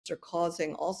are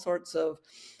causing all sorts of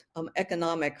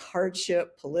economic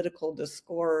hardship, political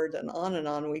discord, and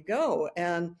on we go.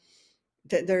 And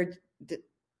they're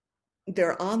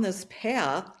on this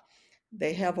path.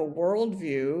 They have a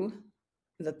worldview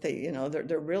that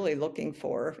they're really looking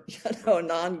for,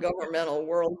 non-governmental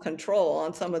world control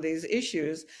on some of these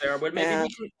issues. There, well, maybe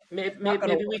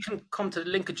we can come to the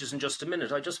linkages in just a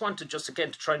minute. I just wanted just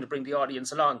again to try to bring the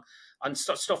audience along on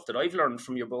stuff that I've learned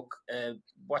from your book.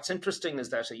 What's interesting is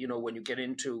that when you get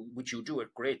into, which you do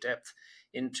at great depth,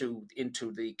 into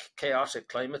the chaotic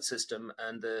climate system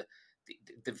and the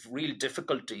real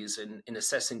difficulties in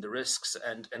assessing the risks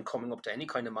and coming up to any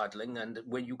kind of modeling, and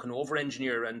when you can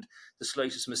over-engineer and the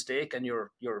slightest mistake and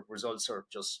your results are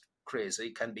just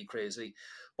crazy, can be crazy.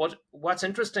 But what's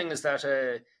interesting is that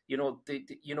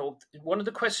one of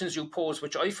the questions you posed,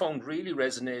 which I found really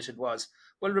resonated, was,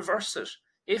 well, reverse it.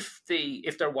 If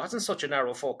there wasn't such a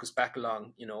narrow focus back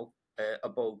along,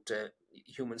 about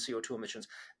human CO2 emissions,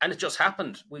 and it just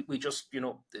happened. We just,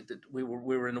 we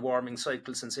were in a warming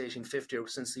cycle since 1850, or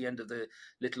since the end of the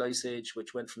Little Ice Age,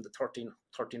 which went from the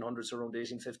 1300s around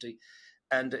 1850,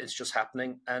 and it's just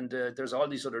happening. And there's all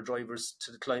these other drivers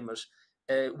to the climate.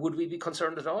 Would we be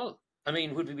concerned at all? I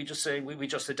mean, would we be just saying we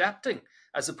just adapting,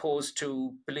 as opposed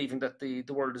to believing that the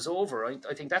world is over?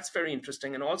 I think that's very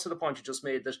interesting, and also the point you just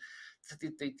made that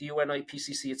the UN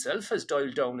IPCC itself has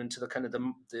dialed down into the kind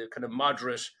of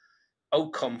moderate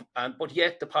outcome, but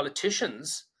yet the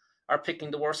politicians are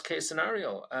picking the worst case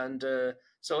scenario, and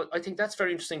so I think that's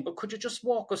very interesting. But could you just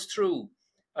walk us through?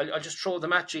 I'll just throw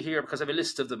them at you here because I have a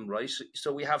list of them, right?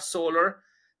 So we have solar.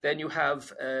 Then you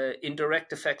have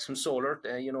indirect effects from solar,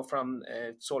 from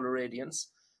solar radiance.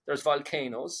 There's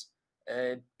volcanoes,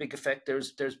 big effect.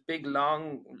 There's big,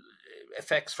 long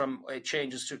effects from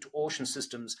changes to ocean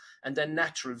systems, and then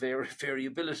natural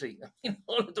variability. I mean,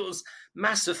 all of those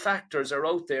massive factors are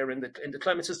out there in the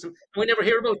climate system. We never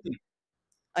hear about them.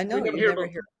 I know, you never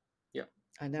hear. Yeah,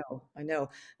 I know.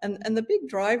 And the big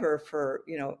driver for,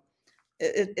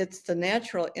 it's the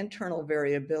natural internal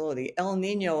variability. El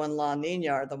Nino and La Nina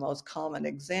are the most common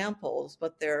examples,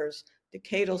 but there's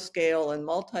decadal scale and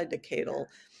multi-decadal,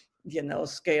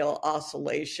 scale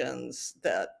oscillations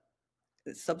that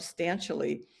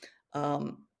substantially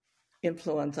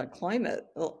influence on climate.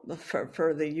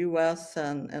 For the US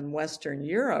and Western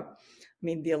Europe, I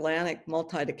mean, the Atlantic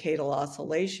multi-decadal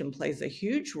oscillation plays a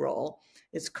huge role.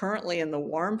 It's currently in the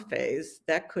warm phase.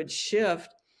 That could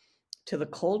shift to the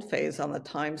cold phase on the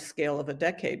time scale of a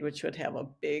decade, which would have a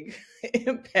big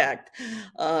impact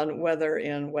on weather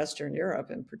in Western Europe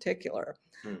in particular.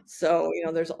 So,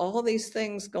 there's all these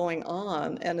things going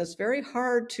on, and it's very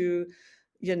hard to,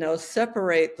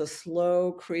 separate the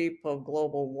slow creep of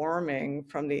global warming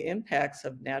from the impacts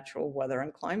of natural weather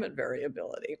and climate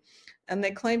variability. And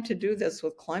they claim to do this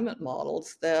with climate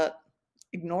models that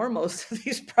ignore most of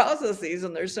these processes,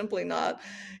 and they're simply not,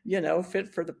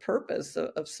 fit for the purpose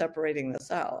of separating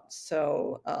this out.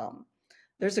 So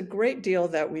there's a great deal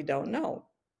that we don't know.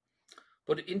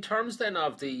 But in terms then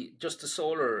of just the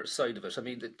solar side of it, I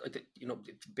mean,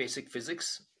 basic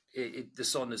physics, the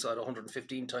sun is at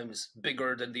 115 times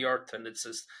bigger than the Earth, and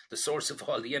it's the source of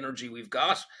all the energy we've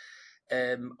got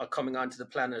coming onto the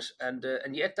planet, and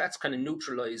yet that's kind of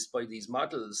neutralized by these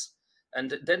models.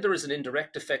 And then there is an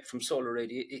indirect effect from solar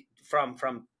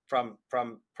from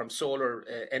solar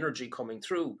energy coming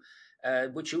through,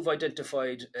 which you've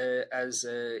identified as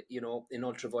in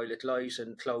ultraviolet light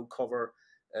and cloud cover,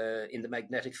 in the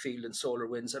magnetic field and solar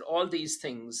winds, and all these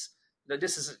things. Now,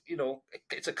 this is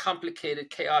it's a complicated,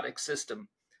 chaotic system,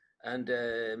 and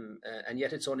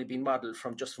yet it's only been modeled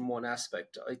from one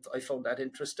aspect. I found that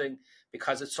interesting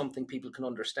because it's something people can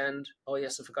understand. Oh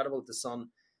yes, I forgot about the sun.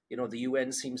 The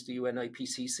UN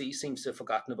IPCC seems to have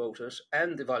forgotten about it,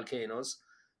 and the volcanoes,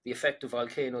 the effect of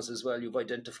volcanoes as well. You've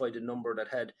identified a number that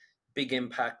had big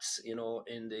impacts, in I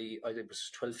think it was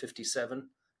 1257,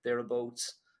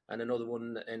 thereabouts, and another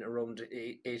one in around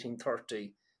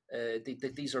 1830.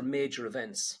 These are major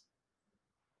events.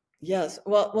 Yes.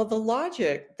 Well, the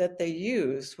logic that they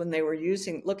used when they were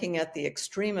looking at the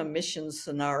extreme emissions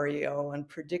scenario and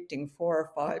predicting 4 or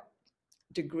 5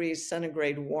 degrees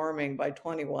centigrade warming by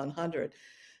 2100,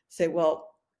 say,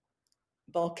 well,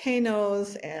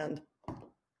 volcanoes and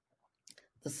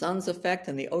the sun's effect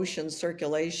and the ocean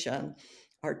circulation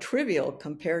are trivial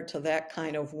compared to that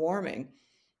kind of warming,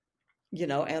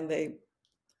 and they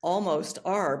almost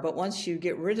are. But once you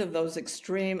get rid of those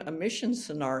extreme emission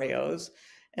scenarios,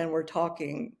 and we're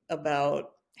talking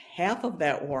about half of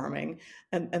that warming,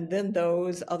 and then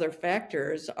those other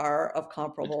factors are of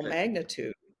comparable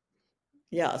magnitude.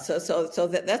 Yeah, so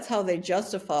that's how they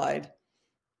justified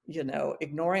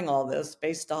ignoring all this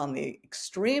based on the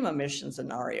extreme emission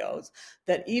scenarios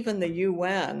that even the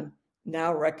UN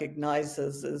now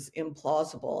recognizes as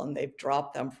implausible, and they've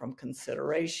dropped them from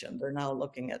consideration. They're now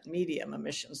looking at medium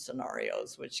emission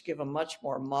scenarios, which give a much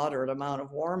more moderate amount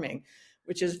of warming,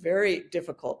 which is very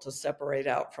difficult to separate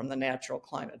out from the natural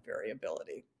climate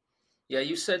variability. Yeah,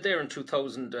 you said there in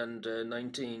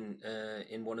 2019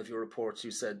 in one of your reports, you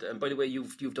said, and by the way,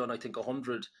 you've done, I think,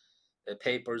 100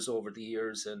 papers over the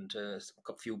years and a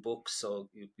few books, so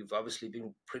you've obviously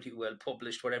been pretty well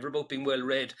published, whatever about being well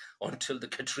read, until the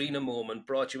Katrina moment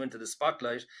brought you into the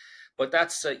spotlight. But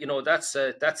that's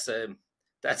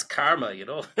that's karma,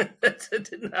 it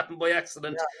didn't happen by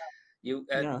accident.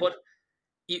 But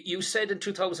you said in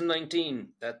 2019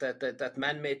 that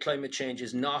man-made climate change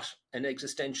is not an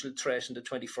existential threat in the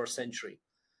 21st century,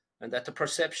 and that the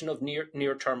perception of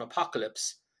near-term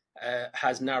apocalypse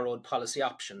has narrowed policy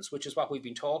options, which is what we've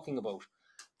been talking about.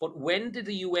 But when did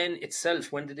the UN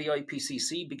itself, when did the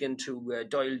IPCC begin to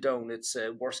dial down its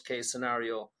worst case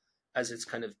scenario as its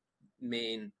kind of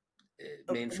main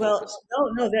focus? Well,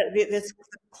 no, the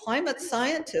climate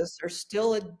scientists are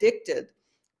still addicted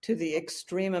to the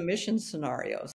extreme emission scenarios.